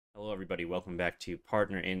Hello, everybody. Welcome back to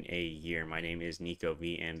Partner in a Year. My name is Nico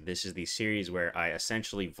V, and this is the series where I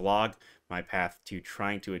essentially vlog my path to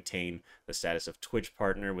trying to attain the status of Twitch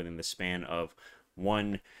partner within the span of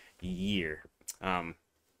 1 year. And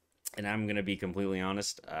I'm gonna be completely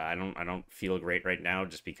honest. I don't feel great right now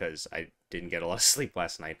just because I didn't get a lot of sleep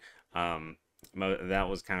last night. That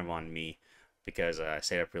was kind of on me because I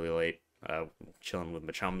stayed up really late, chilling with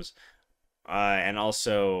my chums. And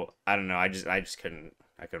also, I don't know. I just couldn't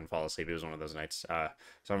fall asleep. It was one of those nights.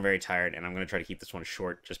 So I'm very tired, and I'm gonna try to keep this one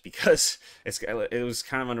short, just because it was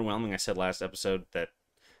kind of underwhelming. I said last episode that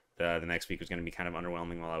the next week was gonna be kind of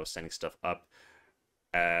underwhelming while I was setting stuff up.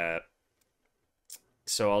 Uh,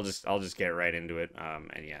 so I'll just get right into it.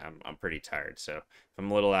 And yeah, I'm pretty tired. So if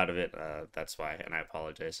I'm a little out of it, that's why, and I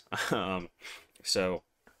apologize. So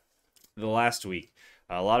the last week,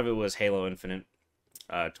 a lot of it was Halo Infinite.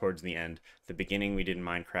 Towards the end. The beginning we did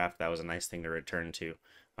Minecraft. That was a nice thing to return to.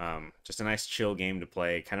 Just a nice chill game to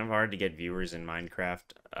play. Kind of hard to get viewers in Minecraft,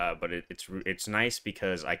 but it's nice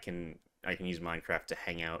because I can use Minecraft to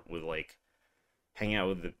hang out with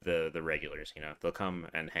the regulars. You know, they'll come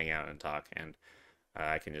and hang out and talk, and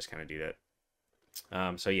I can just kind of do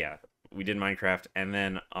that. So yeah, we did Minecraft, and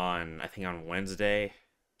then I think on Wednesday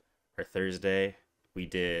or Thursday we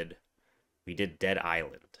did Dead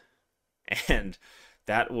Island, and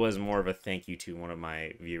that was more of a thank you to one of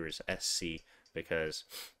my viewers, SC, because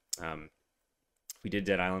we did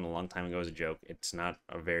Dead Island a long time ago as a joke. It's not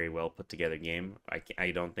a very well put together game. I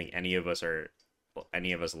don't think any of us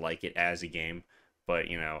like it as a game, but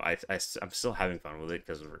you know, I'm still having fun with it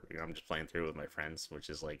because I'm just playing through it with my friends, which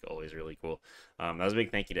is like always really cool. That was a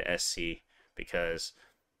big thank you to SC because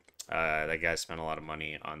that guy spent a lot of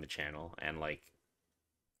money on the channel, and like,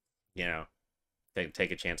 you know,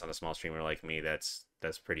 take a chance on a small streamer like me. That's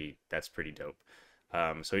pretty dope.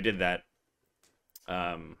 So we did that.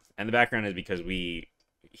 And the background is because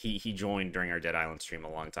he joined during our Dead Island stream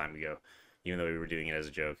a long time ago, even though we were doing it as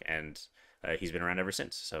a joke, and he's been around ever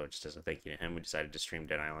since. So just as a thank you to him, we decided to stream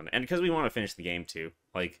Dead Island, and because we want to finish the game too.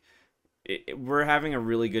 Like, we're having a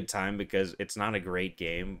really good time because it's not a great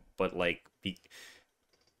game, but like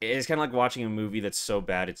it's kind of like watching a movie that's so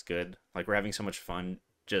bad it's good. Like, we're having so much fun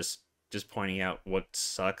just pointing out what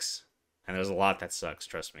sucks, and there's a lot that sucks,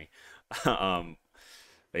 trust me. But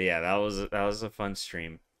yeah, that was a fun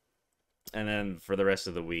stream. And then for the rest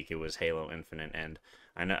of the week, it was Halo Infinite, and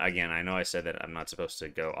I know I said that I'm not supposed to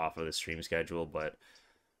go off of the stream schedule, but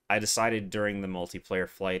I decided during the multiplayer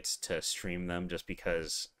flights to stream them just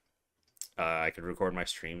because I could record my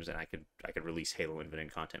streams and I could release Halo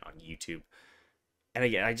Infinite content on YouTube. And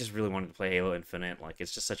again, I just really wanted to play Halo Infinite. Like,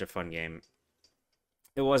 it's just such a fun game.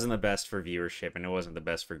 It wasn't the best for viewership, and it wasn't the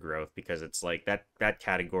best for growth because it's like that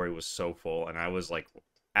category was so full, and I was like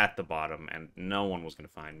at the bottom, and no one was gonna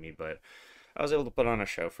find me. But I was able to put on a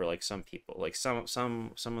show for like some people, like some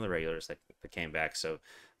of the regulars that came back, so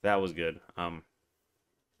that was good. In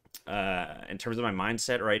terms of my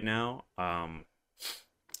mindset right now, I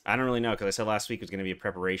don't really know, because I said last week was gonna be a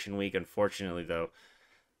preparation week. Unfortunately, though,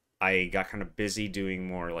 I got kind of busy doing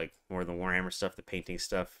more of the Warhammer stuff, the painting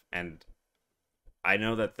stuff, and I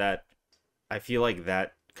know that I feel like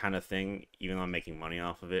that kind of thing, even though I'm making money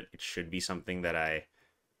off of it, it should be something that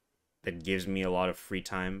gives me a lot of free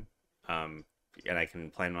time, and I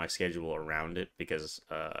can plan my schedule around it because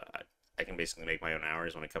I can basically make my own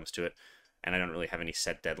hours when it comes to it, and I don't really have any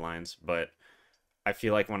set deadlines. But I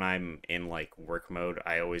feel like when I'm in like work mode,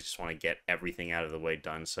 I always just want to get everything out of the way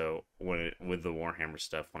done. So with the Warhammer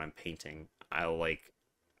stuff, when I'm painting,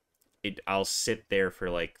 I'll sit there for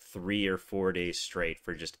like 3 or 4 days straight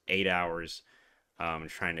for just 8 hours,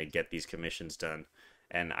 trying to get these commissions done.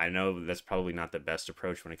 And I know that's probably not the best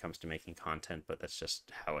approach when it comes to making content, but that's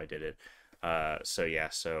just how I did it. So yeah,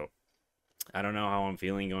 so I don't know how I'm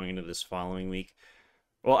feeling going into this following week.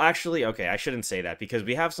 Well, actually, okay, I shouldn't say that because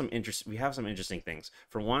we have some interesting things.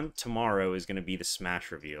 For one, tomorrow is going to be the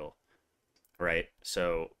Smash reveal, right?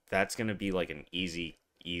 So that's going to be like an easy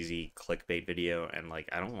clickbait video, and like,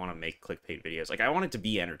 I don't want to make clickbait videos. Like, I want it to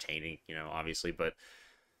be entertaining, you know, obviously, but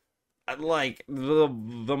like the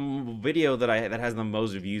video that has the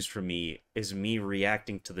most views for me is me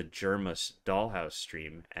reacting to the Germa's Dollhouse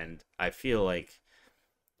stream, and I feel like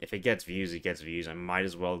if it gets views, it gets views. I might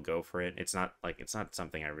as well go for it. It's not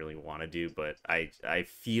something I really want to do, but I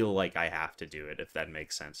feel like I have to do it, if that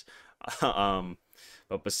makes sense.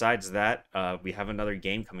 But besides that, we have another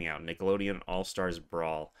game coming out, Nickelodeon All Stars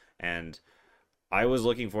Brawl, and I was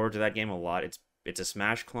looking forward to that game a lot. It's a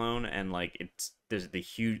Smash clone, and like there's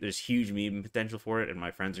huge meme potential for it, and my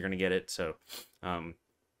friends are gonna get it, so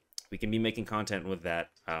we can be making content with that.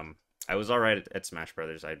 I was all right at Smash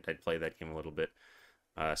Brothers. I'd played that game a little bit,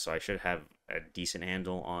 so I should have a decent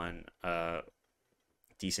handle on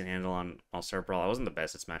All-Star Brawl. I wasn't the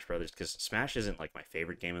best at Smash Brothers because Smash isn't like my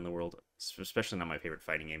favorite game in the world, especially not my favorite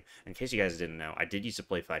fighting game. In case you guys didn't know, I did used to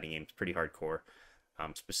play fighting games pretty hardcore,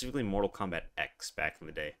 specifically Mortal Kombat X back in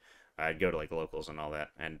the day. I'd go to like locals and all that,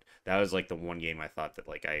 and that was like the one game I thought that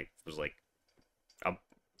like I was like a,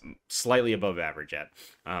 slightly above average at.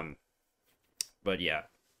 But yeah,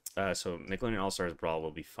 so Nickelodeon All Stars Brawl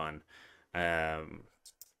will be fun. As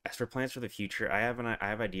for plans for the future, I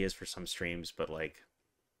have ideas for some streams, but like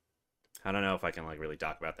I don't know if I can like really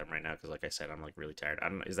talk about them right now because like I said, I'm like really tired. I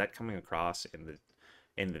don't know, is that coming across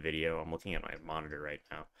in the video? I'm looking at my monitor right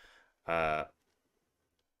now.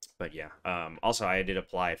 But yeah. Also, I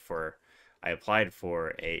applied for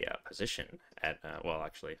a position at well,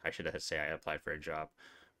 actually, I should say I applied for a job,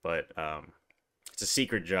 but it's a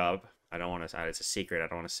secret job. I don't want to. It's a secret. I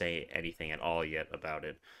don't want to say anything at all yet about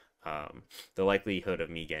it. The likelihood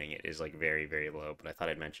of me getting it is like very, very low, but I thought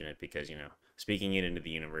I'd mention it because, you know, speaking it into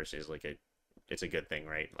the universe is like it's a good thing,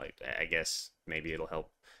 right? Like, I guess maybe it'll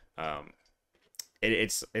help.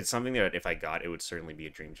 It's something that if I got, it would certainly be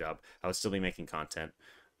a dream job. I would still be making content,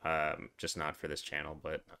 just not for this channel,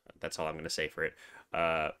 but that's all I'm going to say for it.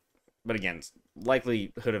 But again,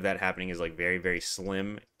 likelihood of that happening is like very, very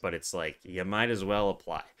slim, but it's like, you might as well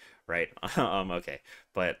apply, right? Okay,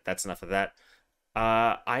 but that's enough of that.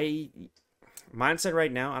 Mindset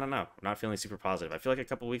right now, I don't know. I'm not feeling super positive. I feel like a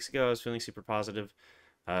couple weeks ago I was feeling super positive.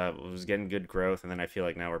 Was getting good growth, and then I feel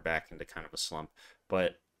like now we're back into kind of a slump.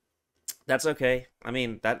 But that's okay. I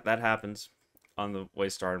mean, that happens on the way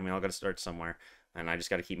started. We all got to start somewhere, and I just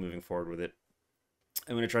got to keep moving forward with it.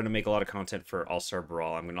 I'm going to try to make a lot of content for All-Star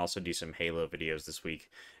Brawl. I'm going to also do some Halo videos this week,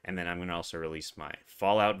 and then I'm going to also release my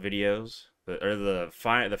Fallout videos, the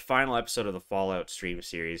final episode of the Fallout stream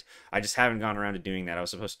series. I just haven't gone around to doing that. I was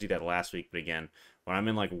supposed to do that last week, but again, when I'm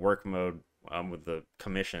in like work mode with the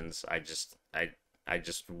commissions, I just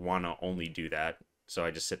want to only do that. So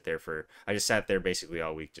I just sat there basically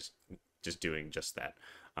all week just doing just that.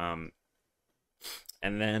 And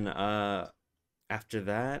then after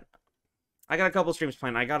that, I got a couple streams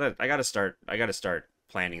planned. I gotta start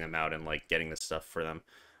planning them out and like getting the stuff for them.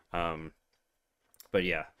 But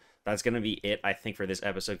yeah, that's gonna be it, I think, for this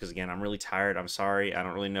episode. Because again, I'm really tired. I'm sorry. I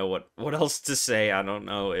don't really know what else to say. I don't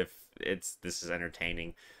know if this is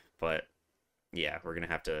entertaining, but yeah, we're gonna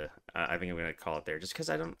have to. I think I'm gonna call it there, just because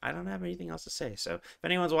I don't have anything else to say. So if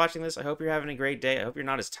anyone's watching this, I hope you're having a great day. I hope you're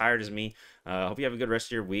not as tired as me. I hope you have a good rest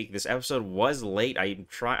of your week. This episode was late. I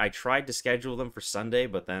tried to schedule them for Sunday,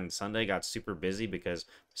 but then Sunday got super busy because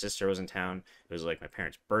my sister was in town. It was like my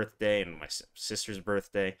parents' birthday and my sister's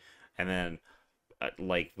birthday, and then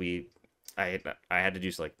like I had to do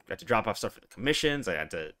like I had to drop off stuff for the commissions. I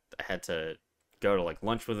had to go to like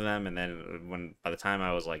lunch with them, and then by the time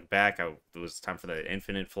I was like back, it was time for the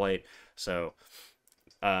Infinite flight. So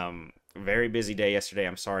very busy day yesterday.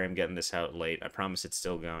 I'm sorry I'm getting this out late. I promise it's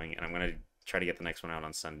still going, and I'm gonna try to get the next one out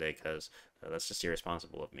on Sunday because that's just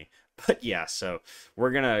irresponsible of me. But yeah, so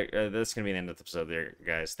we're gonna that's gonna be the end of the episode there,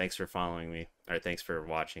 guys. Thanks for following me, or thanks for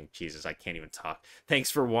watching. Jesus, I can't even talk. Thanks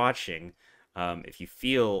for watching. If you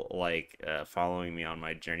feel like following me on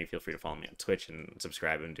my journey, feel free to follow me on Twitch and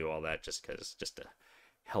subscribe and do all that just to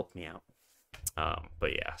help me out.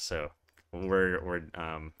 But yeah, so we're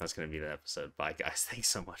that's gonna be the episode. Bye, guys. Thanks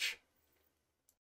so much.